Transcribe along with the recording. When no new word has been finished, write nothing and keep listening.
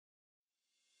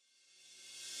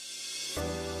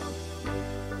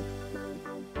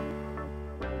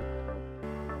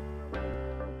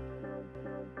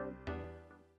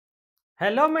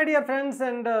Hello my dear friends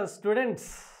and students.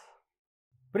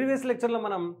 Previous lecture లో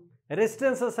మనం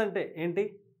resistances అంటే ఏంటి,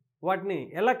 వాటిని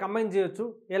ఎలా కంబైన్ చేయొచ్చు,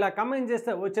 ఎలా కంబైన్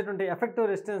చేస్తే వచ్చేటువంటి ఎఫెక్టివ్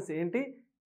రెసిస్టెన్స్ ఏంటి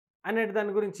అనే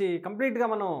దాని గురించి కంప్లీట్గా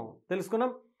మనం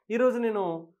తెలుసుకున్నాం. ఈరోజు నేను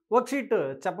వర్క్షీట్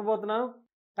చెప్పబోతున్నాను.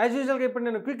 యాజ్ యూజువల్గా ఇప్పుడు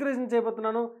నేను క్విక్ రివిజన్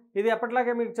చేయబోతున్నాను. ఇది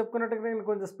ఎప్పటిలాగే మీకు చెప్పుకున్నట్టుగా నేను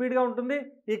కొంచెం స్పీడ్గా ఉంటుంది.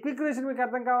 ఈ క్విక్ రివిజన్ మీకు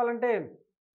అర్థం కావాలంటే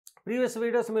ప్రీవియస్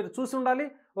వీడియోస్ మీరు చూసి ఉండాలి.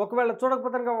 ఒకవేళ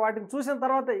చూడకపోతే కనుక వాటిని చూసిన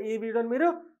తర్వాత ఈ వీడియోని మీరు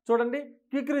చూడండి.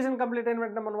 క్విక్ రివిజన్ కంప్లీట్ అయిన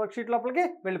వెంటనే మనం వర్క్షీట్ లోపలికి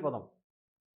వెళ్ళిపోదాం.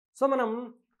 సో మనం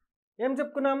ఏం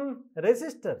చెప్పుకున్నాం,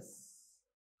 resistors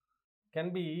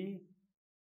can be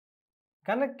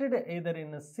connected either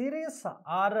in series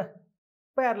are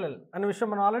parallel అనే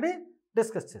విషయం మనం ఆల్రెడీ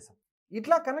డిస్కస్ చేసాం.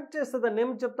 ఇట్లా కనెక్ట్ చేస్తే దాన్ని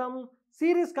ఏం చెప్తాం,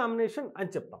 సిరీస్ కాంబినేషన్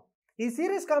అని చెప్తాం. ఈ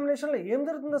సిరీస్ కాంబినేషన్లో ఏం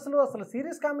జరుగుతుంది, అసలు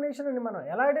సిరీస్ కాంబినేషన్ అని మనం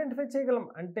ఎలా ఐడెంటిఫై చేయగలం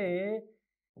అంటే,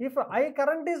 if I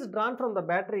current is drawn from the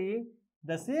battery,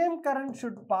 the same current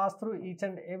should pass through each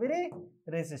and every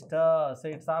resistor. So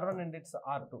it's R1 and it's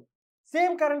R2.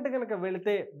 Same current కనుక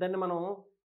వెళితే దాన్ని మనం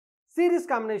సిరీస్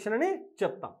కాంబినేషన్ అని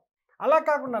చెప్తాం. అలా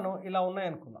కాకుండాను ఇలా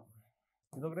ఉన్నాయనుకుందాం,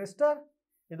 ఇదొక రెసిస్టర్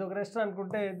ఇదొక రెసిస్టర్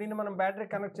అనుకుంటే దీన్ని మనం బ్యాటరీ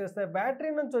కనెక్ట్ చేస్తే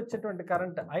బ్యాటరీ నుంచి వచ్చేటువంటి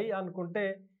కరెంట్ I అనుకుంటే,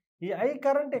 ఈ I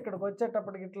కరెంట్ ఇక్కడికి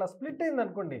వచ్చేటప్పటికి ఇట్లా స్ప్లిట్ అయింది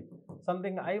అనుకోండి,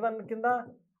 సంథింగ్ I1 కింద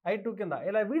I2 కింద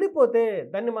ఇలా విడిపోతే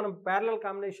దాన్ని మనం ప్యారలల్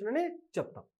కాంబినేషన్ అని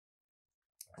చెప్తాం.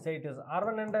 Say it is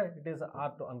R1 and it is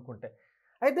R2 అనుకుంటే.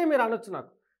 అయితే మీరు అనొచ్చు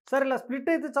నాకు, సరే ఇలా స్ప్లిట్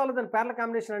అయితే చాలు దాన్ని ప్యారలల్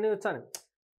కాంబినేషన్ అని వచ్చాను.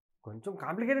 కొంచెం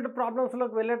కాంప్లికేటెడ్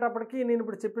ప్రాబ్లమ్స్లోకి వెళ్ళేటప్పటికి నేను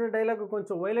ఇప్పుడు చెప్పిన డైలాగ్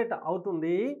కొంచెం వైలేట్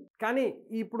అవుతుంది. కానీ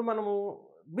ఇప్పుడు మనము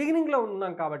బిగినింగ్లో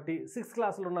ఉన్నాం కాబట్టి, 6th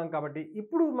క్లాస్లో ఉన్నాం కాబట్టి,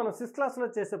 ఇప్పుడు మనం 6th క్లాస్లో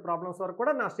చేసే ప్రాబ్లమ్స్ వరకు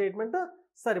కూడా నా స్టేట్మెంట్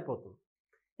సరిపోతుంది.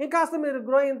 ఇంకాస్త మీరు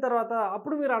గ్రో అయిన తర్వాత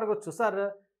అప్పుడు మీరు అడగొచ్చు, సార్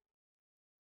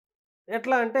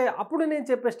ఎట్లా అంటే, అప్పుడు నేను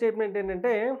చెప్పే స్టేట్మెంట్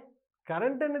ఏంటంటే,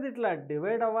 కరెంట్ అనేది ఇట్లా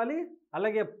డివైడ్ అవ్వాలి,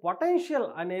 అలాగే పొటెన్షియల్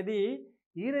అనేది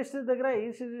ఈ రెసిస్టర్ దగ్గర ఈ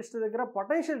రెసిస్టర్ దగ్గర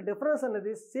పొటెన్షియల్ డిఫరెన్స్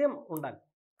అనేది సేమ్ ఉండాలి.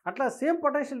 అట్లా సేమ్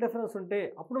పొటెన్షియల్ డిఫరెన్స్ ఉంటే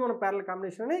అప్పుడు మనం ప్యారలల్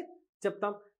కాంబినేషన్ అని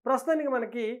చెప్తాం. ప్రస్తుతానికి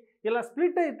మనకి ఇలా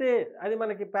స్ప్లిట్ అయితే అది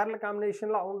మనకి ప్యారలల్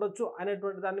కాంబినేషన్లో ఉండొచ్చు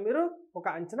అనేటువంటి దాన్ని మీరు ఒక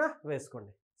అంచనా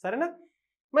వేసుకోండి, సరేనా?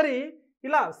 మరి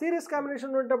ఇలా సిరీస్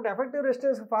కాంబినేషన్ ఉండేటప్పుడు ఎఫెక్టివ్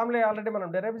రెసిస్టెన్స్ ఫార్ములా ఆల్రెడీ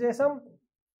మనం డెరైవ్ చేసాం.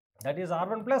 That is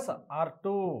R1 plus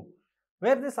R2.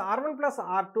 Wear this R1 plus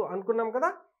R2 అనుకున్నాం కదా,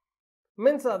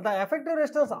 means the effective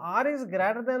resistance R is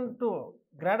greater than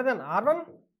R1,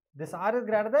 this R is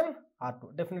greater than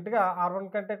R2. డెఫినెట్గా R1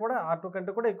 కంటే కూడా R2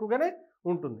 కంటే కూడా ఎక్కువగానే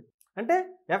ఉంటుంది. అంటే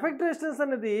ఎఫెక్టివ్ రెసిస్టెన్స్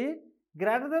అనేది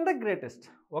గ్రేటర్ దెన్ ద గ్రేటెస్ట్.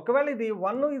 ఒకవేళ ఇది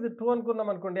 1 ఇది 2 అనుకుందాం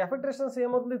అనుకోండి, ఎఫెక్టివ్ రెసిస్టెన్స్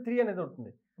ఏమవుతుంది, 3 అనేది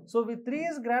ఉంటుంది. So 3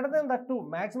 is greater than the 2,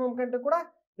 maximum కంటే కూడా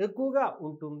ఎక్కువగా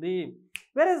ఉంటుంది.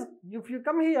 Whereas if you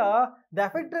come here, the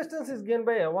effective resistance is gained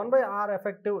by 1 by R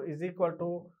effective is equal to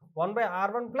 1 by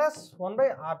R1 plus 1 by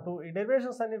R2. ఈ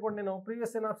డెరివేషన్స్ అన్ని కూడా నేను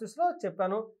ప్రీవియస్ సినాప్సిస్లో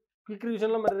చెప్పాను. క్విక్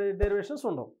రివిజన్లో మరి డెరివేషన్స్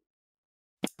ఉండవు.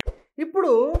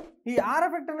 ఇప్పుడు ఈ R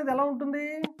ఎఫెక్ట్ అనేది ఎలా ఉంటుంది,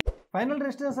 ఫైనల్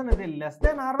రెసిస్టెన్స్ అనేది less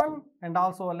than R1 and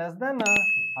also less than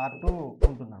R2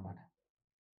 ఉంటుంది అన్నమాట.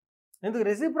 ఎందుకు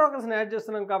రెసిప్రోకల్స్ని యాడ్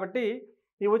చేస్తున్నాం కాబట్టి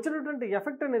ఈ వచ్చినటువంటి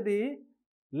ఎఫెక్ట్ అనేది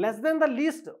లెస్ దెన్ ద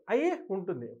లీస్ట్ అయ్యి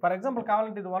ఉంటుంది. ఫర్ ఎగ్జాంపుల్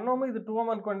కావాలంటే ఇది 1 ohm ఇది 2 ohm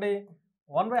అనుకోండి,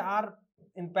 1 by R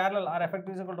in parallel R effect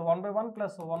is equal to 1 by 1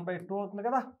 plus 1 by 2 అవుతుంది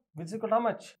కదా, which equal to how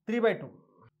much 3 by 2,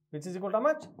 which is equal to how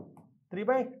much 3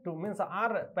 by 2 means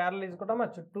R parallel is equal to how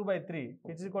much 2 by 3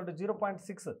 which is equal to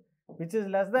 0.6 which is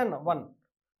less than 1.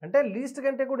 అంటే least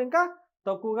కంటే కూడా ఇంకా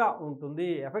తక్కువగా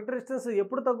ఉంటుంది. Effect resistance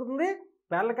ఎప్పుడు తగ్గుతుంది,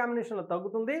 parallel కాంబినేషన్లో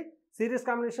తగ్గుతుంది, సిరీస్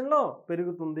కాంబినేషన్లో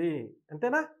పెరుగుతుంది,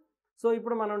 అంతేనా? సో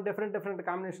ఇప్పుడు మనం డిఫరెంట్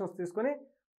కాంబినేషన్స్ తీసుకొని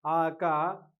ఆ యొక్క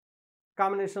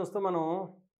కాంబినేషన్స్తో మనం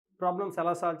ప్రాబ్లమ్స్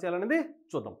ఎలా సాల్వ్ చేయాలనేది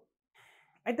చూద్దాం.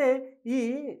 అయితే ఈ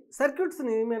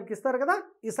సర్క్యూట్స్ని మనకి ఇస్తారు కదా,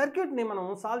 ఈ సర్క్యూట్ని మనం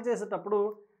సాల్వ్ చేసేటప్పుడు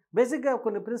బేసిక్గా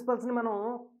కొన్ని ప్రిన్సిపల్స్ని మనం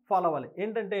ఫాలో అవ్వాలి.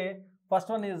 ఏంటంటే,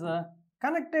 first one is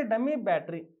connected dummy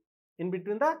battery in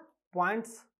between the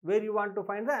points where you want to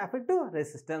find the effective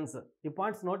resistance. ఈ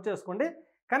పాయింట్స్ నోట్ చేసుకోండి.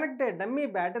 Connected dummy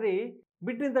battery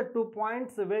between the 2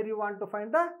 points where you want to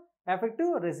find the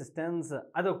effective resistance,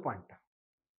 అదొక point.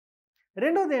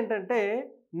 రెండోది ఏంటంటే,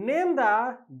 name the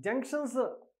junctions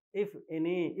if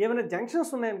any. ఏమైనా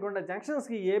junctions ఉన్నాయనుకోండి,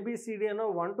 జంక్షన్స్కి ABCD అనో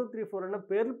 1 2 3 4 అనో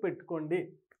పేర్లు పెట్టుకోండి.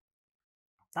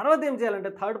 తర్వాత ఏం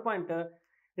చేయాలంటే, third point,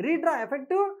 redraw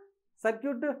effective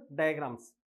circuit diagrams.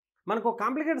 మనకు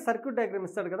కాంప్లికేటెడ్ సర్క్యూట్ డయాగ్రామ్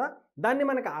ఇస్తాడు కదా, దాన్ని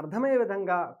మనకు అర్థమయ్యే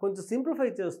విధంగా కొంచెం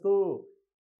సింప్లిఫై చేస్తూ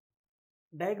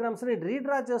డయాగ్రామ్స్ని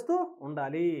రీడ్రా చేస్తూ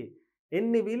ఉండాలి.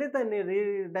 ఎన్ని వీలైతే అన్ని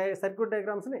సర్క్యూట్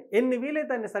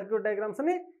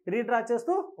డయాగ్రామ్స్ని రీడ్రా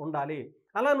చేస్తూ ఉండాలి.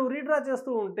 అలా నువ్వు రీడ్రా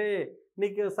చేస్తూ ఉంటే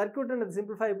నీకు సర్క్యూట్ అనేది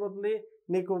సింప్లిఫై అయిపోతుంది,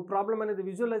 నీకు ప్రాబ్లం అనేది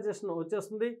విజువలైజేషన్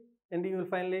వచ్చేస్తుంది, and you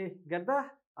will finally get the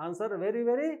answer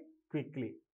very quickly.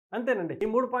 అంతేనండి. ఈ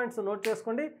 3 పాయింట్స్ నోట్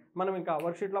చేసుకోండి. మనం ఇంకా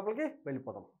వర్క్షీట్ లోపలికి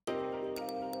వెళ్ళిపోదాం.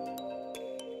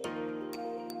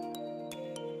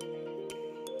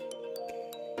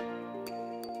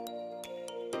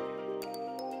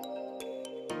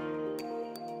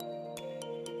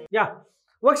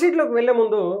 వర్క్షీట్లోకి వెళ్ళే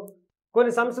ముందు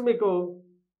కొన్ని సమ్స్ మీకు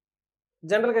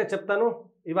జనరల్గా చెప్తాను.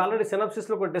 ఇవి ఆల్రెడీ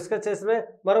సినాప్సిస్లో కూడా డిస్కస్ చేసినవే.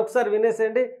 మరొకసారి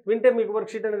వినేసేయండి. వింటే మీకు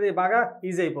వర్క్షీట్ అనేది బాగా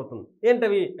ఈజీ అయిపోతుంది.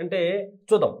 ఏంటవి అంటే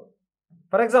చూద్దాం.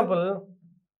 ఫర్ ఎగ్జాంపుల్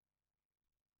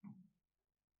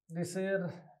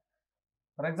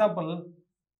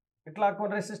ఇట్లా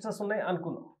కొన్ని రెసిస్టర్స్ ఉన్నాయి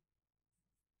అనుకుందాం.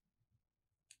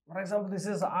 For example this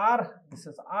is are, this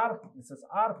is are, this is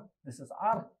are, this is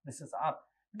are, this is are,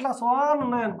 ఇట్లా సోన్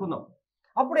ఉన్నాయి అనుకుందాం.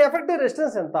 అప్పుడు ఎఫెక్టివ్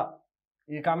రెసిస్టెన్స్ ఎంత?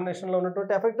 ఈ కాంబినేషన్లో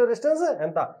ఉన్నటువంటి ఎఫెక్టివ్ రెసిస్టెన్స్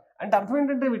ఎంత అంటే అర్థం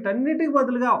ఏంటంటే వీటన్నిటికి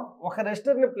బదులుగా ఒక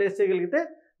రెసిస్టర్ని ప్లేస్ చేయగలిగితే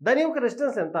దాని యొక్క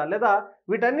రెసిస్టెన్స్ ఎంత, లేదా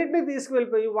వీటన్నిటిని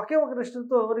తీసుకువెళ్ళిపోయి ఒకే ఒక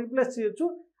రెసిస్టర్తో రీప్లేస్ చేయొచ్చు.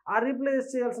 ఆ రీప్లేస్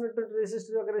చేయాల్సినటువంటి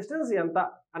రెసిస్టర్ యొక్క రెసిస్టెన్స్ ఎంత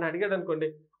అని అడిగాడు అనుకోండి.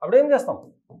 అప్పుడు ఏం చేస్తాం?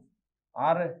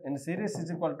 Are in series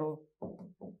is equal to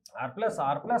are plus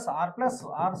are plus are plus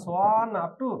are so on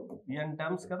up to n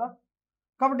terms కదా.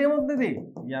 కాబట్టి ఏమవుతుంది? ఇది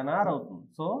ఎన్ఆర్ అవుతుంది.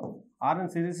 So are in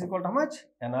series equal to how much?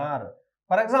 NR.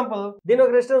 For example దీని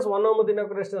ఒక resistance 1 ఓం, దీని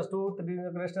ఒక resistance 2, దీని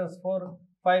ఒక రెసిస్టెన్స్ 4,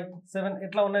 5, 7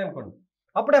 ఇట్లా ఉన్నాయనుకోండి.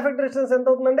 అప్పుడు ఎఫెక్ట్ రెసిస్టెన్స్ ఎంత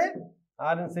అవుతుందండి?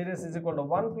 Are in series is equal to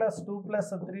 1 plus 2 plus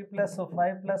 3 plus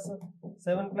 5 plus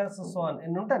 7 plus so on.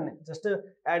 ఎన్ని ఉంటాయి జస్ట్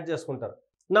యాడ్ చేసుకుంటారు.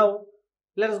 Now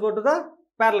let's go to the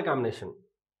parallel combination.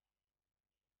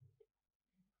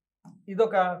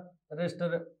 ఇదొక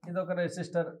రెసిస్టర్, ఇదొక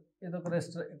రెసిస్టర్, ఇదొక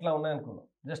రెసిస్టర్ ఇట్లా ఉన్నాయనుకున్నాం.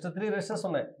 జస్ట్ 3 రెసిస్టర్స్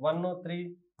ఉన్నాయి, 1, 3,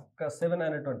 7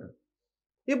 అనేటువంటిది.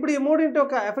 ఇప్పుడు ఈ మూడింటి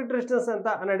యొక్క ఎఫెక్ట్ రెసిస్టెన్స్ ఎంత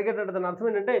అని అడిగేటట్టు దాని అర్థం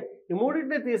ఏంటంటే ఈ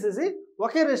మూడింటిని తీసేసి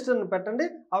ఒకే రెసిస్టర్ని పెట్టండి.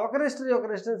 ఆ ఒక రెసిస్టర్ యొక్క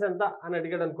రెసిస్టెన్స్ ఎంత అని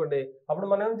అడిగాడు అనుకోండి. అప్పుడు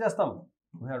మనం ఏం చేస్తాం?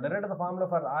 We have direct the formula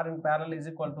for are in parallel is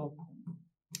equal to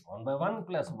 1/1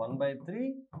 plus 1/3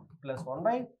 plus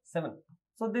 1/7.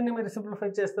 So దీన్ని మీరు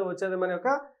సింప్లిఫై చేస్తే వచ్చేది మన యొక్క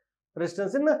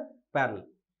రెసిస్టెన్స్ ఇన్ ప్యారలల్.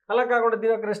 అలా కాకుండా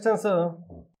దీని యొక్క రెసిస్టెన్స్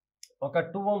ఒక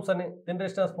 2 ఓమ్స్ అని, దీని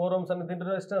రెసిస్టెన్స్ 4 ఓమ్స్ అని, దీని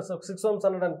రెసిస్టెన్స్ 6 ఓమ్స్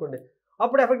అన్నాడు అనుకోండి.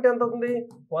 అప్పుడు ఎఫెక్ట్ ఎంత అవుతుంది?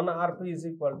 1 RP is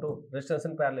equal to resistance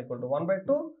in parallel equal to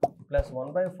 1/2 plus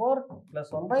 1/4 plus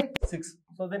 1/6.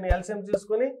 So దీన్ని ఎల్సిఎం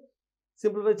తీసుకొని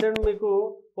సింప్లిఫై చేయడం మీకు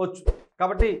వచ్చు.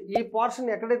 కాబట్టి ఈ పోర్షన్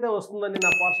ఎక్కడైతే వస్తుందని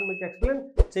నా పోర్షన్ మీకు ఎక్స్ప్లెయిన్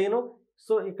చేయను.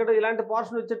 సో ఇక్కడ ఇలాంటి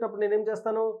పోర్షన్ వచ్చేటప్పుడు నేను ఏం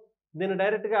చేస్తాను? దీన్ని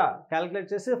డైరెక్ట్గా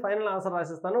క్యాలిక్యులేట్ చేసి ఫైనల్ ఆన్సర్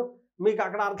రాసిస్తాను. మీకు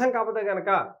అక్కడ అర్థం కాకపోతే కనుక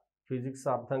ఫిజిక్స్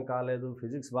అర్థం కాలేదు,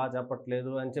 ఫిజిక్స్ బాగా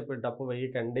చెప్పట్లేదు అని చెప్పి డప్పు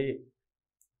వేయకండి.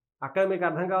 అక్కడ మీకు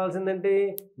అర్థం కావాల్సిందేంటి?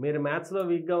 మీరు మ్యాథ్స్లో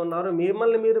వీక్గా ఉన్నారు,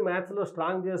 మిమ్మల్ని మీరు మ్యాథ్స్లో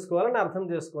స్ట్రాంగ్ చేసుకోవాలని అర్థం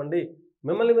చేసుకోండి.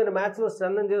 మిమ్మల్ని మీరు మ్యాథ్స్లో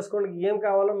స్ట్రెంథన్ చేసుకోవడానికి ఏం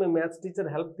కావాలో మీ మ్యాథ్స్ టీచర్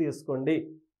హెల్ప్ తీసుకోండి.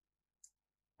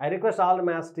 I request all the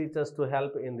maths teachers to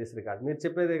help in this record. మీరు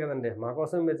చెప్పేదే కదండి,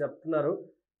 మాకోసం మీరు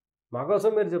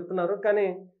చెప్తున్నారు. కానీ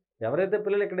ఎవరైతే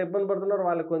పిల్లలు ఇక్కడ ఇబ్బంది పడుతున్నారో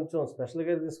వాళ్ళకి కొంచెం స్పెషల్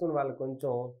కేర్ తీసుకుని వాళ్ళకి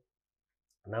కొంచెం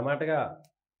నా మాటగా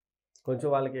కొంచెం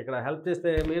వాళ్ళకి ఇక్కడ హెల్ప్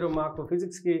చేస్తే మీరు మాకు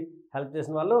ఫిజిక్స్కి హెల్ప్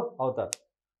చేసిన వాళ్ళు అవుతారు.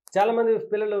 చాలామంది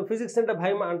పిల్లలు ఫిజిక్స్ అంటే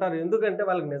భయం అంటారు. ఎందుకంటే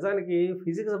వాళ్ళకి నిజానికి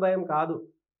ఫిజిక్స్ భయం కాదు,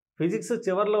 ఫిజిక్స్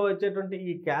చివరిలో వచ్చేటువంటి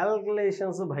ఈ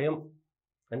క్యాల్కులేషన్స్ భయం.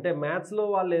 అంటే మ్యాథ్స్లో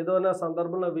వాళ్ళు ఏదైనా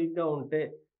సందర్భంలో వీక్గా ఉంటే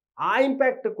ఆ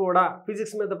ఇంపాక్ట్ కూడా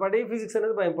ఫిజిక్స్ మీద పడి ఫిజిక్స్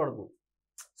అనేది భయపడుతుంది.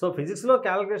 సో ఫిజిక్స్లో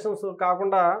క్యాల్కులేషన్స్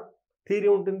కాకుండా థియరీ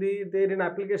ఉంటుంది, థియరీని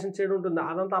అప్లికేషన్ చేయడం ఉంటుంది,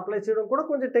 అదంతా అప్లై చేయడం కూడా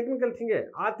కొంచెం టెక్నికల్ థింగే.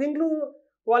 ఆ థింగ్లు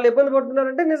వాళ్ళు ఇబ్బంది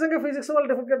పడుతున్నారంటే నిజంగా ఫిజిక్స్ వాళ్ళు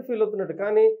డిఫికల్ట్ ఫీల్ అవుతున్నట్టు.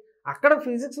 కానీ అక్కడ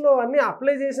ఫిజిక్స్లో అన్నీ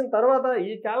అప్లై చేసిన తర్వాత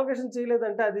ఈ క్యాల్కులేషన్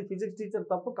చేయలేదంటే అది ఫిజిక్స్ టీచర్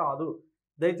తప్పు కాదు.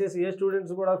 దయచేసి ఏ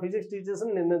స్టూడెంట్స్ కూడా ఫిజిక్స్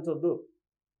టీచర్స్ని నిందించొద్దు.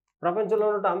 ప్రపంచంలో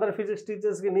ఉన్న అందరి ఫిజిక్స్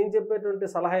టీచర్స్కి నేను చెప్పేటువంటి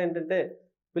సలహా ఏంటంటే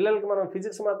పిల్లలకి మనం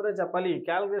ఫిజిక్స్ మాత్రమే చెప్పాలి,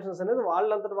 క్యాల్కులేషన్స్ అనేది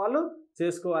వాళ్ళంతటి వాళ్ళు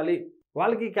చేసుకోవాలి.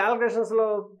 వాళ్ళకి క్యాల్కులేషన్స్లో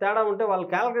తేడా ఉంటే వాళ్ళ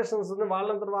క్యాల్కులేషన్స్ని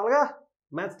వాళ్ళంతటి వాళ్ళగా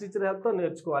మ్యాథ్స్ టీచర్ హెల్ప్తో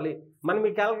నేర్చుకోవాలి. మనం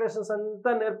ఈ క్యాల్కులేషన్స్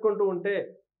అంతా నేర్పుకుంటూ ఉంటే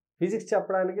ఫిజిక్స్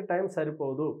చెప్పడానికి టైం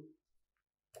సరిపోదు.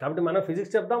 కాబట్టి మనం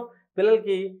ఫిజిక్స్ చెప్తాం,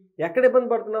 పిల్లలకి ఎక్కడ ఇబ్బంది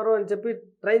పడుతున్నారో అని చెప్పి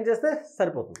ట్రైన్ చేస్తే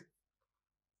సరిపోతుంది.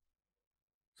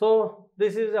 So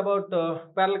this is about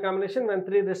parallel combination when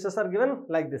 3 resistors are given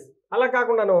like this. అలా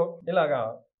కాకుండాను ఇలాగా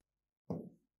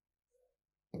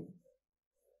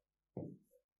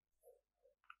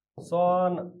సో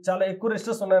చాలా ఎక్కువ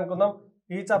resistors ఉన్నాయనుకుందాం.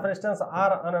 Each of resistance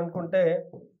are అని అనుకుంటే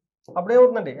అప్పుడు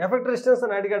ఏమవుతుందండి? ఎఫెక్ట్ రెసిస్టెన్స్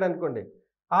అని అడిగాడు అనుకోండి.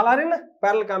 All are in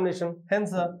parallel combination.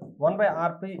 Hence,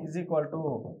 1/Rp is equal to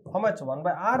how much?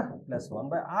 1/R plus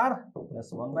 1/R plus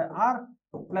 1/R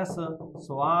plus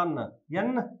so on n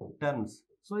terms.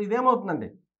 So, ఇదేం అవుతుందండి?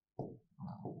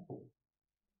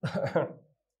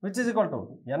 Which is equal to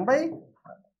n by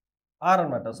R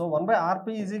అన్నమాట. So, 1/Rp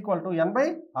is equal to n by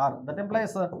R. That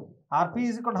implies Rp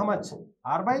is equal to how much?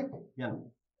 R by n.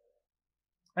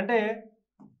 అంటే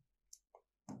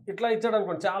ఇట్లా ఇచ్చాడు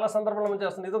అనుకోండి, చాలా సందర్భంలో మనం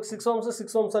చేస్తుంది. ఇది ఒక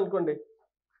 6 ohms అనుకోండి,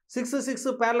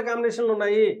 6 ప్యారల్ కాంబినేషన్లు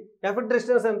ఉన్నాయి. ఎఫెక్ట్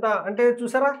రెసిస్టెన్స్ ఎంత అంటే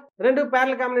చూసారా, రెండు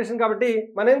ప్యారల్ కాంబినేషన్ కాబట్టి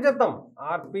మనం ఏం చెప్తాం,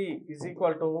 ఆర్పి ఈజ్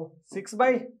ఈక్వల్ టు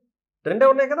 6 రెండే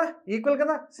ఉన్నాయి కదా, ఈక్వల్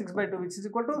కదా, 6/2 విచ్ ఈజ్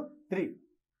ఈక్వల్ టు 3.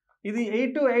 ఇది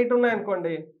 8 ఉన్నాయి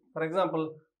అనుకోండి for example,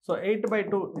 so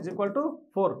 8/2 is equal to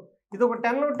 4. ఇది ఒక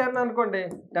 10 అనుకోండి,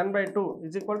 10/2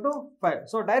 ఈజ్ ఈక్వల్ టు 5.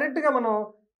 సో డైరెక్ట్గా మనం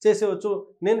చేసేవచ్చు.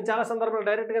 నేను చాలా సందర్భాలు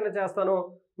డైరెక్ట్గానే చేస్తాను,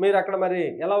 మీరు అక్కడ మరి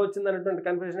ఎలా వచ్చింది అనేటువంటి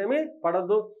కన్ఫ్యూజన్ ఏమీ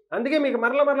పడద్దు. అందుకే మీకు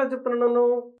మరలా చెప్తున్నాను,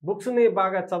 బుక్స్ని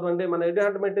బాగా చదవండి. మన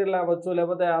ఎడ్యుహంట్ మెటీరియల్ అవ్వచ్చు,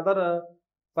 లేకపోతే అదర్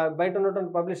బయట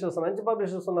ఉన్నటువంటి పబ్లిషర్స్, మంచి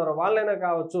పబ్లిషర్స్ ఉన్నారు, వాళ్ళైనా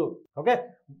కావచ్చు. ఓకే,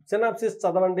 సినాప్సిస్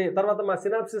చదవండి, తర్వాత మా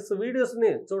సినాప్సిస్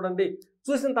వీడియోస్ని చూడండి.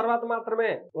 చూసిన తర్వాత మాత్రమే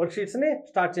వర్క్షీట్స్ని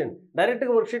స్టార్ట్ చేయండి.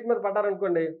 డైరెక్ట్గా వర్క్షీట్ మీద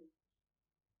పడ్డారనుకోండి,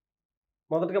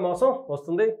 మొదటిగా మోసం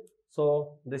వస్తుంది. So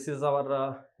this is our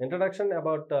introduction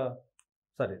about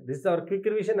this is our quick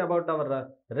revision about our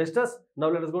registers. Now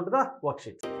let us go to the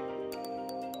worksheet.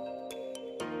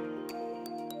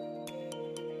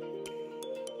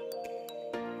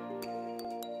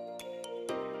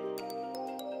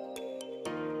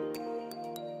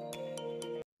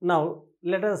 Now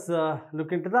let us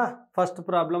look into the first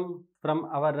problem from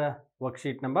our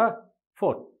worksheet number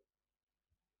 4.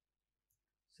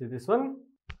 See this one.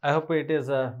 I hope it is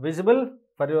visible.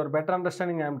 For your better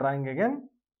understanding, I am drawing again.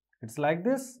 It's like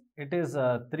this. It is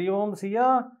 3 ohms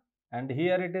here, and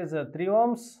here it is 3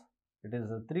 ohms. It is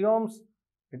 3 ohms.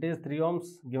 It is 3 ohms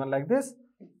given like this.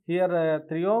 Here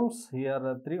 3 ohms, here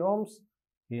 3 ohms,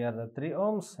 here 3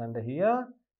 ohms, and here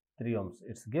 3 ohms.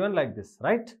 It's given like this,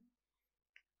 right?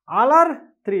 All are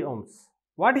 3 ohms.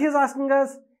 What he is asking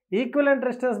us, equivalent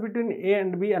resistance between A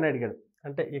and B అని అడిగాడు.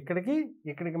 అంటే ఇక్కడికి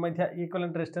మధ్య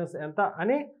equivalent resistance ఎంత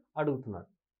అని అడుగుతున్నాడు.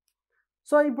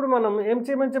 So ఇప్పుడు మనం ఏం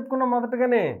చేయమని చెప్పుకున్నాం,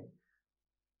 మొదటగానే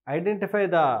identify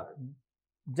the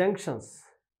junctions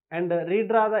and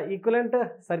redraw the equivalent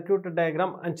circuit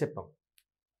diagram అని చెప్పాం.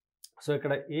 సో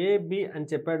ఇక్కడ ఏబి అని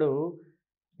చెప్పాడు,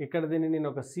 ఇక్కడ దీన్ని నేను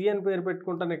ఒక సి అని పేరు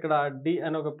పెట్టుకుంటాను, ఇక్కడ డి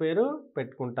అని ఒక పేరు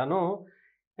పెట్టుకుంటాను.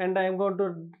 And I'm going to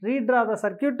redraw the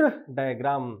circuit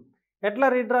diagram. ఎట్లా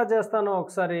రీడ్రా చేస్తానో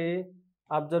ఒకసారి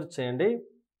అబ్జర్వ్ చేయండి.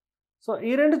 సో ఈ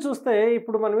రెండు చూస్తే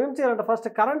ఇప్పుడు మనం ఏం చేయాలంటే, ఫస్ట్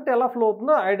కరెంట్ ఎలా ఫ్లో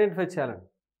అవుతుందో ఐడెంటిఫై చేయాలండి.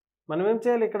 మనం ఏం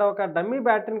చేయాలి, ఇక్కడ ఒక డమ్మీ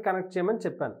బ్యాటరీని కనెక్ట్ చేయమని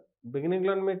చెప్పాను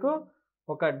బిగినింగ్లో, మీకు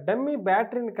ఒక డమ్మీ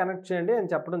బ్యాటరీని కనెక్ట్ చేయండి అని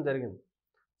చెప్పడం జరిగింది.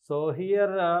 So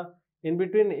here in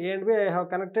between A and B I have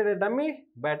connected A dummy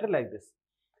battery like this.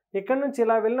 ఇక్కడ నుంచి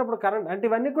ఇలా వెళ్ళినప్పుడు కరెంట్ అంటే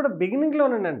ఇవన్నీ కూడా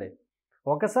బిగినింగ్లోనేనండి.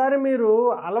 ఒకసారి మీరు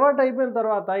అలవాటు అయిపోయిన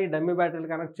తర్వాత ఈ డమ్మీ బ్యాటరీలు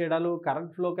కనెక్ట్ చేయడాలు,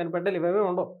 కరెంట్ ఫ్లో కనిపెట్టాలి, ఇవేమీ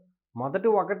ఉండవు. మొదటి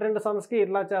 1-2 సమ్స్కి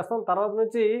ఇట్లా చేస్తాం, తర్వాత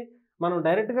నుంచి మనం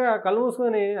డైరెక్ట్గా కళ్ళు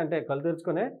మూసుకొని అంటే కళ్ళు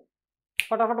తెరుచుకొని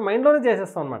ఫటాఫట్ మైండ్లోనే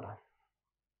చేసేస్తాం అనమాట.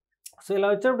 సో ఇలా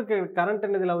వచ్చేప్పుడు కరెంట్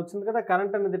అనేది ఇలా వచ్చింది కదా,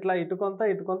 కరెంట్ అనేది ఇట్లా ఇటు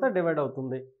కొంత డివైడ్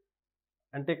అవుతుంది.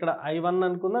 అంటే ఇక్కడ I1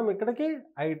 అనుకుందాం, ఇక్కడికి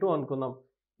I2 అనుకుందాం.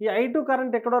 ఈ I2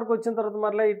 కరెంట్ ఎక్కడి వరకు వచ్చిన తర్వాత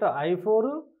మరలా ఇటు I4,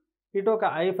 ఇటు ఒక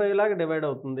I5 లాగా డివైడ్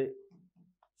అవుతుంది.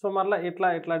 సో మరలా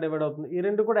ఇట్లా డివైడ్ అవుతుంది. ఈ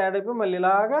రెండు కూడా యాడ్ అయిపోయి మళ్ళీ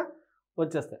ఇలాగా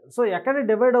వచ్చేస్తాయి. సో ఎక్కడ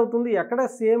డివైడ్ అవుతుంది, ఎక్కడ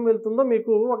సేమ్ వెళ్తుందో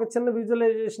మీకు ఒక చిన్న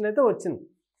విజువలైజేషన్ అయితే వచ్చింది.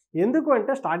 ఎందుకు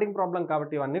అంటే స్టార్టింగ్ ప్రాబ్లం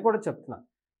కాబట్టి ఇవన్నీ కూడా చెప్తున్నా.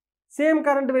 సేమ్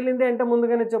కరెంట్ వెళ్ళింది అంటే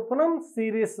ముందుగానే చెప్పుకున్నాం,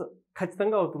 సిరీస్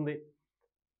ఖచ్చితంగా అవుతుంది.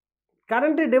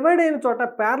 కరెంట్ డివైడ్ అయిన చోట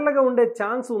ప్యారల్గా ఉండే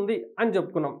ఛాన్స్ ఉంది అని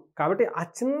చెప్పుకున్నాం. కాబట్టి ఆ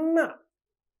చిన్న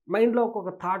మైండ్లో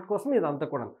ఒక థాట్ కోసం ఇదంతా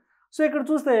కూడా. సో ఇక్కడ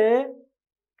చూస్తే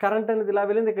కరెంట్ అనేది ఇలా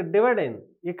వెళ్ళింది, ఇక్కడ డివైడ్ అయింది,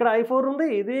 ఇక్కడ I4 ఉంది,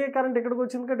 ఇదే కరెంట్ ఇక్కడికి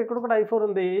వచ్చింది కాబట్టి ఇక్కడ కూడా I4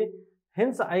 ఉంది.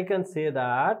 Hence I can say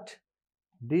that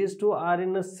these two are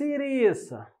in series.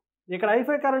 ఇక్కడ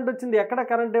I5 కరెంట్ వచ్చింది, ఎక్కడ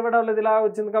కరెంట్ డివైడ్ అవ్వలేదు, ఇలా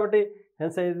వచ్చింది కాబట్టి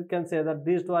hence I can say that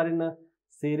these two are in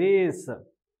series.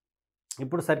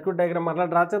 ఇప్పుడు సర్క్యూట్ డయాగ్రామ్ మరలా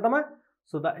డ్రా చేద్దామా.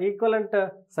 So the equivalent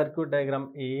circuit diagram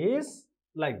is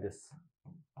like this.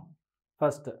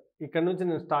 First ఇక్కడ నుంచి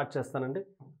నేను స్టార్ట్ చేస్తానండి.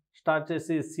 స్టార్ట్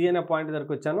చేసి సి అనే పాయింట్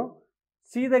దగ్గరకు వచ్చాను.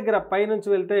 సి దగ్గర పై నుంచి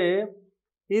వెళ్తే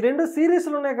ఈ రెండు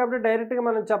సిరీస్లు ఉన్నాయి కాబట్టి డైరెక్ట్గా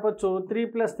మనం చెప్పొచ్చు 3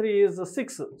 + 3 is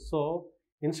 6. So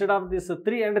instead of this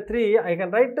 3 and 3 I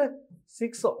can write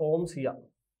 6 ohms here.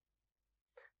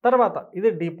 తర్వాత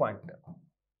ఇది డి పాయింట్.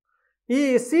 ఈ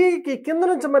సికి కింద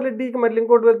నుంచి మళ్ళీ డికి మళ్ళీ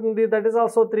ఇంకోటి వెళ్తుంది, that is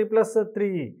also 3 +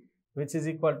 3 which is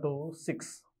equal to 6.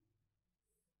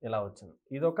 ఇలా వచ్చింది,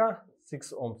 ఇదొక 6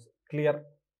 ohms. క్లియర్.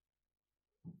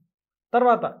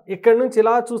 తర్వాత ఇక్కడ నుంచి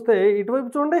ఇలా చూస్తే ఇటువైపు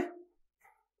చూడండి,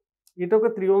 ఇటు ఒక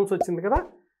 3 ohms వచ్చింది కదా.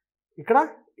 ఇక్కడ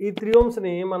ఈ 3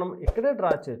 ohmsని మనం ఇక్కడే డ్రా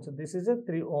చేయొచ్చు. This is a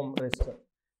 3 ohm resistor.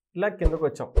 ఇలా కిందకు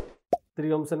వచ్చాం, 3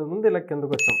 ohms అనేది ఉంది, ఇలా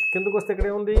కిందకు వచ్చాం. కిందకు వస్తే ఇక్కడ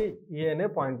ఏముంది, ఏ అనే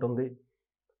పాయింట్ ఉంది.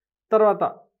 తర్వాత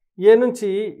ఏ నుంచి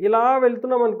ఇలా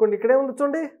వెళ్తున్నాం అనుకోండి, ఇక్కడే ఉంది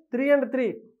చూడండి 3 and 3.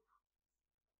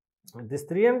 This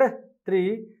 3 and 3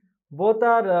 both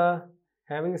are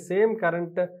having same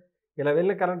current, ఇలా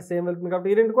వెళ్ళిన కరెంట్ సేమ్ వెళ్తుంది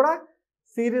కాబట్టి ఈ రెండు కూడా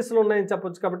సిరీస్లో ఉన్నాయని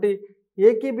చెప్పొచ్చు. కాబట్టి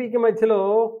ఏకి బికి మధ్యలో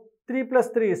 3 +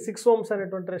 3 6 ohms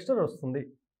అనేటువంటి రెసిస్టర్ వస్తుంది.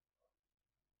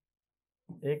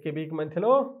 ఏకి బికి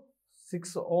మధ్యలో 6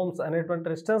 ohms అనేటువంటి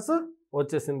రెసిస్టెన్స్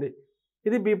వచ్చేసింది.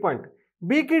 ఇది బి పాయింట్.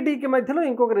 బికి డికి మధ్యలో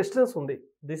ఇంకొక రెసిస్టెన్స్ ఉంది.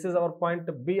 This is our point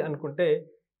B అనుకుంటే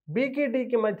బికి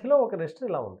డికి మధ్యలో ఒక రెసిస్టర్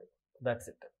ఇలా ఉంది. That's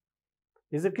it.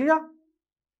 Is it clear?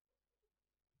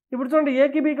 ఇప్పుడు చూడండి,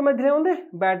 ఏకి బికి మధ్యలో ఉంది,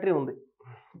 బ్యాటరీ ఉంది.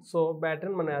 సో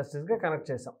బ్యాటరీని మనం యాసిడ్గా కనెక్ట్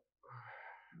చేసాం.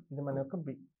 ఇది మన యొక్క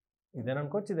బి.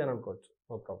 ఇదేననుకోవచ్చు, ఇదేననుకోవచ్చు,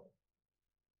 no problem.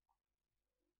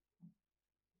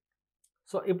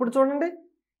 సో ఇప్పుడు చూడండి,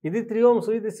 ఇది 3 ohms,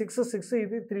 ఇది 6,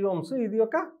 ఇది 3 ohms, ఇది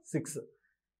ఒక 6.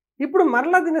 ఇప్పుడు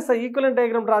మరలా దీన్ని ఈక్వలెంట్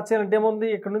డయాగ్రామ్ డ్రా చేయాలంటే ఏముంది,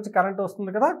 ఇక్కడ నుంచి కరెంట్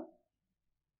వస్తుంది కదా,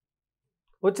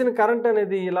 వచ్చిన కరెంట్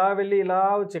అనేది ఇలా వెళ్ళి ఇలా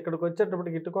వచ్చి ఇక్కడికి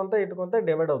వచ్చేటప్పటికి ఇటు కొంత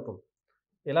డివైడ్ అవుతుంది,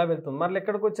 ఇలా వెళ్తుంది. మళ్ళీ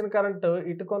ఇక్కడికి వచ్చిన కరెంట్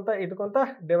ఇటు కొంత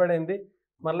డివైడ్ అయింది,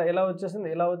 మళ్ళీ ఇలా వచ్చేసింది,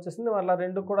 మళ్ళీ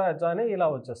రెండు కూడా జాయిన్ అయ్యి ఇలా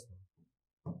వచ్చేస్తుంది.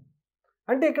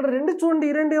 అంటే ఇక్కడ రెండు చూడండి,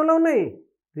 ఈ రెండు ఎలా ఉన్నాయి,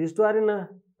 these two are in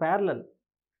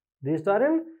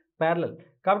parallel,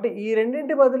 కాబట్టి ఈ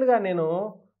రెండింటి బదులుగా నేను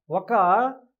ఒక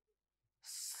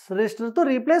రెసిస్టర్తో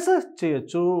రీప్లేస్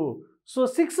చేయొచ్చు. సో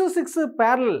 6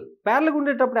 ప్యారలల్గా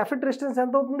ఉండేటప్పుడు ఎఫెక్ట్ రెసిస్టెన్స్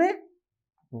ఎంత అవుతుంది,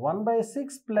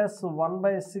 1/6 +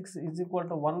 1/6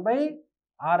 =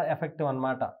 1/R ఎఫెక్టివ్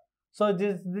అనమాట. So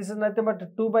this is nothing but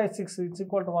 2/6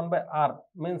 = 1/R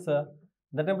means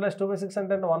that implies 2/6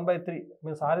 అంటే 1/3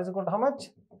 means R = how much,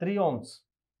 3 ohms.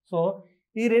 So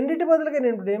ఈ రెండింటి బదులుగా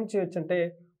నేను ఇప్పుడు ఏం చేయొచ్చు అంటే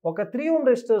ఒక 3 ohm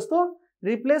రెసిస్టర్స్తో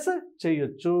రీప్లేస్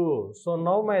చేయొచ్చు. So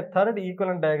now my third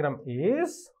equivalent diagram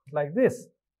is like this.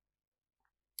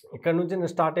 ఇక్కడ నుంచి నేను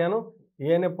స్టార్ట్ అయ్యాను, ఏ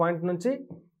అనే పాయింట్ నుంచి,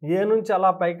 ఏ నుంచి అలా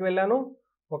పైకి వెళ్ళాను,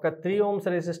 ఒక 3 ohms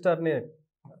రెసిస్టర్ని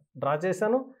డ్రా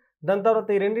చేశాను. దాని తర్వాత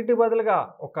ఈ రెండింటి బదులుగా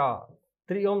ఒక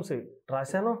 3 ohms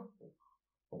రాశాను.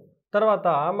 తర్వాత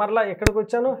మరలా ఎక్కడికి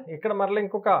వచ్చాను, ఇక్కడ మరలా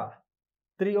ఇంకొక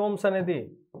 3 ohms అనేది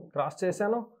క్రాస్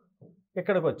చేశాను,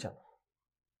 ఇక్కడికి వచ్చాను.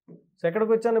 సో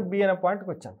ఎక్కడికి వచ్చాను, బి అనే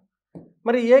పాయింట్కి వచ్చాను.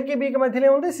 మరి ఏకి బికి మధ్యలో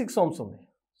ఉంది, 6 ohms ఉంది.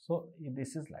 So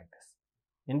this is like this.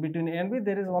 In between A and B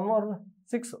there is 1 more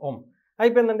 6 ohm.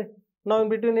 అయిపోయిందండి. Now in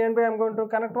between A and B I'm going to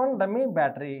connect one dummy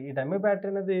battery. ఈ డమ్మీ బ్యాటరీ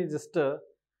అనేది జస్ట్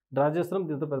డ్రా చేస్తున్నాం,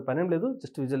 దీంతో పెద్ద పని ఏం లేదు,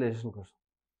 just visualisation కోసం.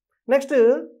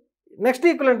 నెక్స్ట్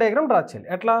ఈక్వలెంట్ డయాగ్రామ్ డ్రా చేయాలి.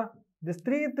 ఎట్లా, దిస్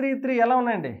 3, 3, 3 ఎలా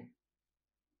ఉన్నాయండి,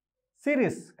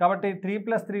 సిరీస్, కాబట్టి 3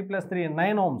 + 3 + 3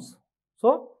 9 ohms. సో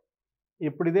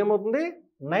ఇప్పుడు ఇదేమవుతుంది,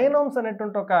 9 ohms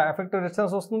అనేటువంటి ఒక ఎఫెక్టివ్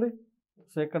రెసిస్టెన్స్ వస్తుంది.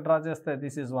 సో ఇక్కడ డ్రా చేస్తే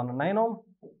దిస్ ఈజ్ 9 ohm.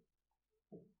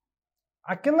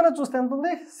 ఆ కిందన చూస్తే ఎంత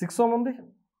ఉంది, 6 ohm ఉంది.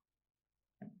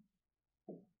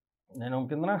 9 ohm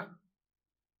కిందన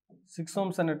 6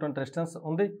 ohms అనేటువంటి రెసిస్టెన్స్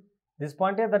ఉంది. This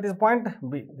point A, that is point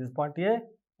B, this point A.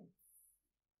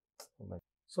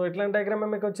 So ఇట్లాంటి డయాగ్రామ్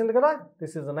మీకు వచ్చింది కదా,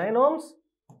 this is 9 ohms,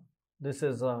 this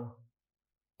is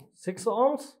 6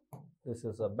 ohms, this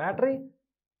is battery.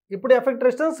 ఇప్పుడు ఎఫెక్ట్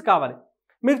రెసిస్టెన్స్ కావాలి.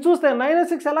 మీకు చూస్తే 9 and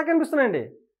 6 ఎలా కనిపిస్తున్నాయండి,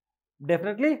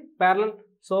 definitely parallel.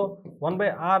 So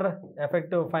 1/R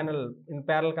effective final in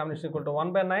parallel combination equal to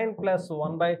 1/9 +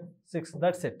 1/6,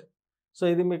 that's it. So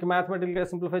ఇది మీకు మ్యాథమెటికల్గా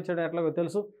సింప్లిఫై చేయడం ఎట్లాగో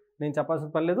తెలుసు, నేను చెప్పాల్సిన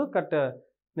పని లేదు, కట్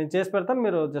నేను చేసి పెడతాను,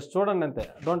 మీరు జస్ట్ చూడండి అంతే,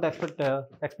 don't expect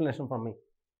explanation from me.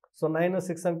 So 9 and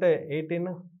 6 అంటే 18,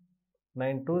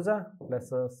 9 2s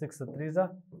 + 6 3s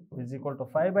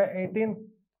 = 5/18.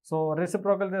 సో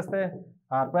రెసిప్రోకల్ చేస్తే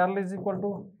R ప్యారలల్ =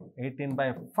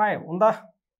 18/5 ఉందా.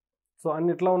 సో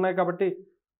అన్ని ఇట్లా ఉన్నాయి కాబట్టి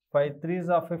 5 3s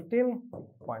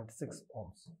 15.6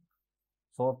 ohms.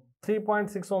 So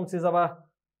 3.6 ohms is our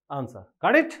answer.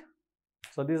 Got it?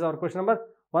 So this is our question number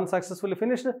 1 successfully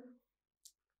finished.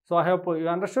 So I hope you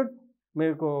understood.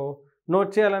 మీకు note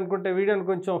చేయాలనుకుంటే వీడియోని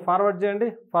కొంచెం ఫార్వర్డ్ చేయండి.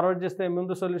 ఫార్వర్డ్ చేస్తే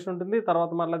ముందు సొల్యూషన్ ఉంటుంది,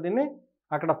 తర్వాత మళ్ళీ దీన్ని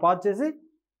అక్కడ పాజ్ చేసి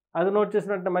అది నోట్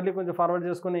చేసినట్టే మళ్ళీ కొంచెం ఫార్వర్డ్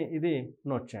చేసుకొని ఇది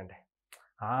నోట్ చేయండి.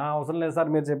 అవసరం లేదు సార్,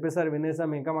 మీరు చెప్పేసారి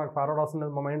వినేసాం, ఇంకా మాకు ఫార్వర్డ్ అవసరం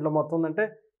లేదు, మా మైండ్లో మొత్తం ఉందంటే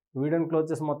వీడియోని క్లోజ్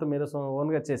చేసి మొత్తం మీరు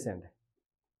ఓన్గా చేసేయండి.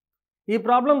 ఈ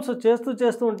ప్రాబ్లమ్స్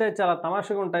చేస్తూ ఉంటే చాలా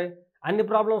తమాషగా ఉంటాయి. అన్ని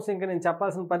ప్రాబ్లమ్స్ ఇంకా నేను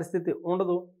చెప్పాల్సిన పరిస్థితి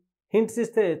ఉండదు, హింట్స్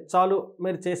ఇస్తే చాలు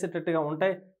మీరు చేసేటట్టుగా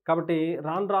ఉంటాయి. కాబట్టి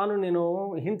రాను నేను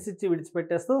హింట్స్ ఇచ్చి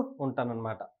విడిచిపెట్టేస్తూ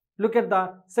ఉంటానన్నమాట. Look at the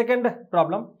second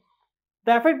problem.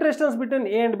 The effect resistance between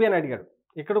A and B అని అడిగాడు.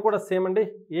 ఇక్కడ కూడా సేమ్ అండి,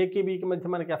 ఏకి బికి మధ్య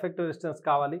మనకి ఎఫెక్టివ్ రెసిస్టెన్స్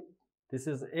కావాలి. This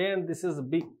is a and this is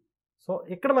B. So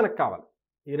ఇక్కడ మనకు కావాలి,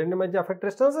 ఈ రెండు మధ్య ఎఫెక్ట్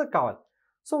రెసిస్టెన్స్ కావాలి.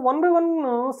 సో 1 by 1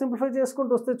 సింప్లిఫై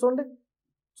చేసుకుంటూ వస్తే చూడండి,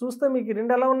 చూస్తే మీకు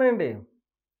రెండు ఎలా ఉన్నాయండి,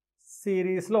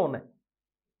 సిరీస్లో ఉన్నాయి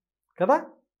కదా.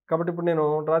 కాబట్టి ఇప్పుడు నేను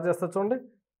డ్రా చేస్తా చూడండి,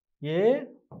 ఏ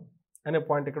అనే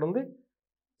పాయింట్ ఇక్కడ ఉంది,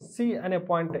 సి అనే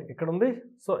పాయింట్ ఇక్కడ ఉంది.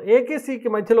 సో ఏకి సికి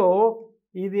మధ్యలో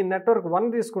ఇది నెట్వర్క్ 1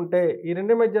 తీసుకుంటే ఈ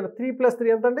రెండు మధ్యన 3 +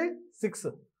 3 ఎంత అండి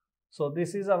 6. So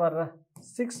this is our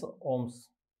 6 ohms.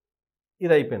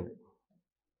 ఇది అయిపోయింది.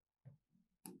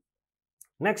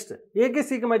 నెక్స్ట్ ఏకి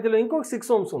సికి మధ్యలో ఇంకొక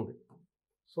 6 ohms ఉంది.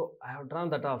 So I have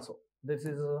drawn that also. This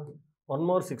is 1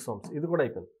 more 6 ohms. ఇది కూడా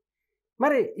అయిపోయింది.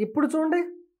 మరి ఇప్పుడు చూడండి,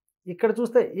 ఇక్కడ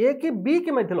చూస్తే ఏకి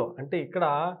బికి మధ్యలో, అంటే ఇక్కడ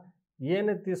ఏ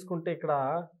అనేది తీసుకుంటే ఇక్కడ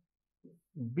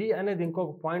బి అనేది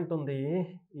ఇంకొక పాయింట్ ఉంది.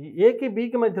 ఈ ఏకి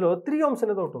బికి మధ్యలో 3 ohms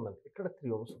అనేది ఒకటి ఉందండి. ఇక్కడ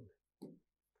 3 ohms ఉంది.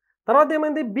 తర్వాత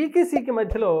ఏమైంది, బికి సికి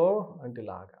మధ్యలో, అంటే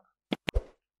ఇలాగా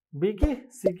బికి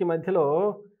సికి మధ్యలో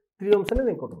 3 ohms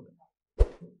అనేది ఇంకోటి ఉంది.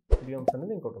 3 ohms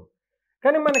అనేది ఇంకోటి ఉంది.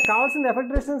 కానీ మనకు కావాల్సింది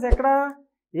ఎఫెక్ట్ రెసిస్టెన్స్ ఎక్కడ,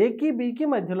 ఏకి బికి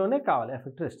మధ్యలోనే కావాలి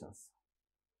ఎఫెక్ట్ రెసిస్టెన్స్.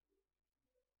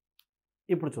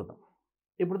 ఇప్పుడు చూద్దాం.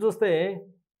 ఇప్పుడు చూస్తే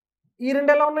ఈ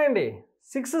రెండు ఎలా ఉన్నాయండి,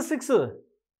 6 6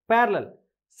 ప్యారలల్.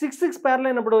 6 6 ప్యారలల్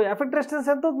అయినప్పుడు ఎఫెక్ట్ రెసిస్టెన్స్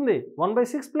ఎంత అవుతుంది,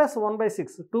 1/6 +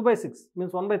 1/6 2/6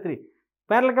 మీన్స్ 1/3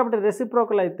 ప్యారలల్ కాబట్టి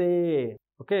రెసిప్రోకల్ అయితే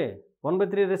ఓకే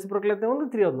 1/3 రెసిప్రోకల్ అయితే ఉంది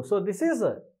 3 అవుతుంది. So this is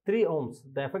 3 ohms.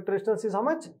 The effect resistance is how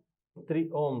much, 3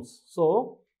 ohms. So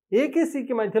ఏకి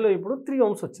సికి మధ్యలో ఇప్పుడు 3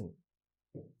 ohms వచ్చింది.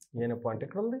 ఏ అనే పాయింట్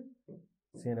ఇక్కడ ఉంది,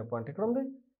 సి అనే పాయింట్ ఇక్కడ ఉంది,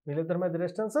 వీళ్ళిద్దరి మధ్య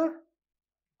రెసిస్టెన్స్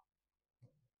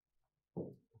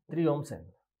 3 ohms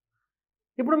అయింది.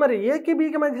 ఇప్పుడు మరి ఏకి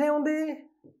బికి మధ్య ఏముంది,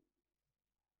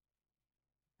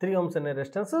 3 ohms అనే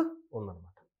రెసిస్టెన్స్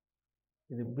ఉందన్నమాట.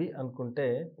 ఇది బి అనుకుంటే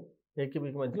ఏకి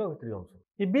బికి మధ్యలో ఒక 3 ohms ఉంది.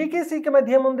 ఈ బికి సికి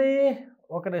మధ్య ఏముంది,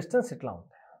 ఒక రెసిస్టెన్స్ ఇట్లా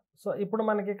ఉంది. సో ఇప్పుడు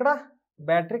మనకి ఇక్కడ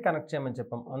బ్యాటరీ కనెక్ట్ చేయమని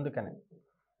చెప్పాం, అందుకనే.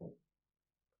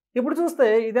 ఇప్పుడు చూస్తే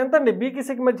ఇది ఎంత అండి, బికి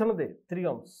సికి మధ్య ఉన్నది 3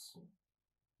 ohms,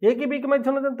 ఏకి బికి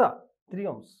మధ్య ఉన్నది ఎంత 3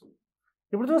 ohms.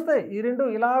 ఇప్పుడు చూస్తే ఈ రెండు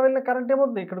ఇలా వెళ్ళిన కరెంట్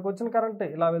ఏమవుతుంది, ఇక్కడికి వచ్చిన కరెంట్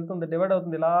ఇలా వెళ్తుంది, డివైడ్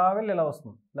అవుతుంది, ఇలా వెళ్ళి ఇలా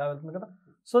వస్తుంది, ఇలా వెళ్తుంది కదా.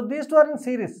 So these 2 are in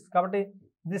series, కాబట్టి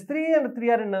this 3 and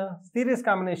 3 are in series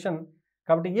combination.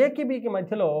 కాబట్టి ఏకి బికి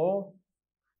మధ్యలో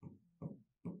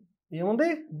ఏముంది,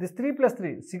 దిస్ 3 +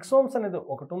 3 6 ohms అనేది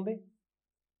ఒకటి ఉంది,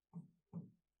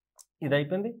 ఇది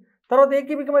అయిపోయింది. తర్వాత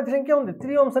ఏకి బికి మధ్యలో ఇంకేముంది,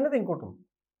 3 ohms అనేది ఇంకోటి ఉంది,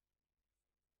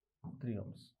 3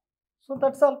 ohms. So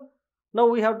that's all. Now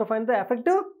we have to find the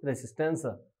effective resistance.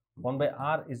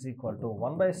 1/R is equal to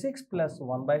 1/6 +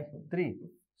 1/3.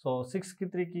 So 6 की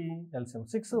 3 की LCM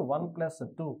 6, 1 +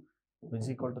 2 is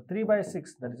equal to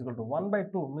 3/6, that is equal to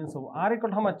 1/2 means R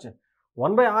equal to how much,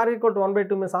 1/R equal to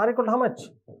 1/2 means R equal to how much,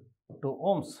 2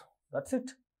 ohms. That's it.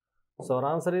 So our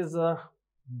answer is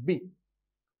B.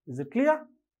 Is it clear?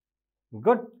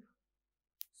 Good.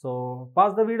 So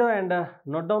pause the video and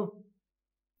note down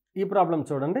ఈ problem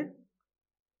చూడండి.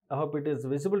 I hope it is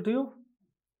visible to you.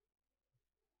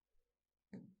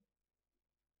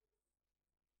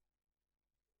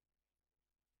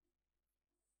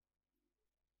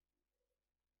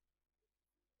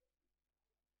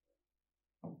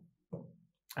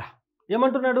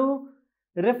 ఏమంటున్నాడు,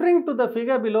 referring to the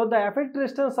figure below the effect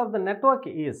resistance of the network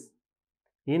is,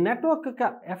 ఈ network యొక్క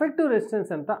effective resistance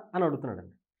ఎంత అని అడుగుతున్నాడు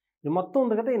అండి. ఇది మొత్తం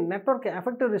ఉంది కదా, ఈ నెట్వర్క్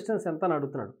ఎఫెక్టివ్ రెసిస్టెన్స్ ఎంత అని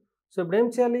అడుగుతున్నాడు. సో ఇప్పుడు ఏం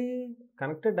చేయాలి,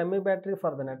 connected dummy battery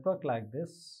for the network like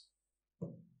this.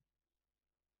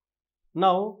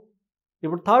 Now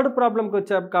ఇప్పుడు థర్డ్ ప్రాబ్లంకి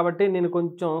వచ్చాను కాబట్టి నేను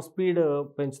కొంచెం స్పీడ్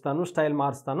పెంచుతాను, స్టైల్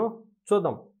మారుస్తాను.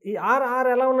 చూద్దాం. ఈ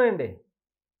ఆర్ ఎలా ఉన్నాయండి,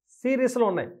 సిరీస్లో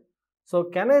ఉన్నాయి. So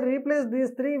can I replace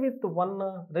these 3 with 1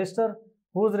 resistor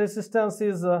whose resistance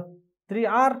is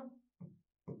 3R.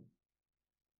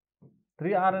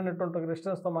 3R అనేటువంటి ఒక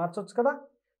రెసిస్టెన్స్తో మార్చవచ్చు కదా,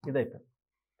 ఇదైతే.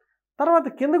 తర్వాత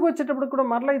కిందకు వచ్చేటప్పుడు కూడా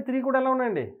మరలా ఈ 3 కూడా ఎలా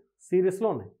ఉన్నాయండి, సిరీస్లో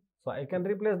ఉన్నాయి. So I can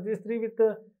replace these 3 with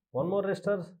 1 more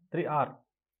resistor 3R.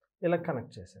 ఇలా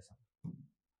కనెక్ట్ చేసేసాం.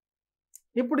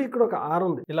 ఇప్పుడు ఇక్కడ ఒక R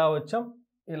ఉంది, ఇలా వచ్చాం,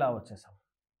 ఇలా వచ్చేసాం.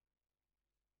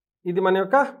 ఇది మన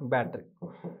యొక్క బ్యాటరీ.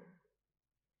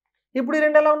 ఇప్పుడు ఈ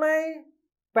రెండు ఎలా ఉన్నాయి,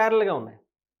 ప్యారల్గా ఉన్నాయి.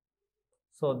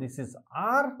 So this is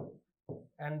R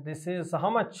and this is how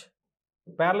much,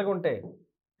 ప్యారల్గా ఉంటే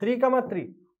 3,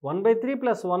 1/3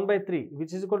 + 1/3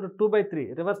 which is equal to 2/3.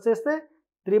 Reverse చేస్తే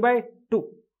 3/2.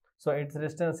 So it's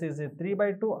resistance is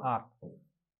 3/2R.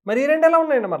 మరి ఈ రెండు ఎలా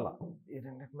ఉన్నాయండి, మళ్ళీ ఈ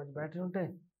రెండింటి మధ్య బ్యాటరీ ఉంటే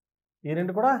ఈ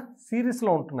రెండు కూడా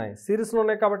సిరీస్లో ఉంటున్నాయి. సిరీస్లో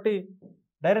ఉన్నాయి కాబట్టి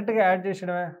డైరెక్ట్గా add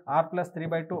చేసేయడమే, R +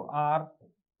 3/2R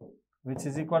which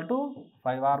is equal to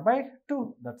 5R/2.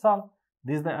 That's all.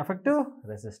 This is the effective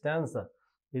resistance.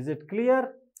 Is it clear?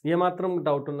 ఏ మాత్రం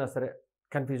డౌట్ ఉన్నా సరే,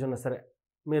 కన్ఫ్యూజన్ ఉన్నా సరే,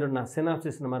 మీరు నా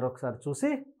సినాప్సిస్ని మరొకసారి చూసి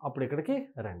అప్పుడు ఇక్కడికి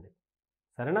రండి,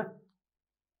 సరేనా.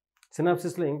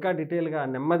 సినాప్సిస్లో ఇంకా డీటెయిల్గా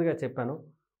నెమ్మదిగా చెప్పాను,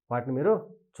 వాటిని మీరు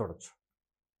చూడొచ్చు.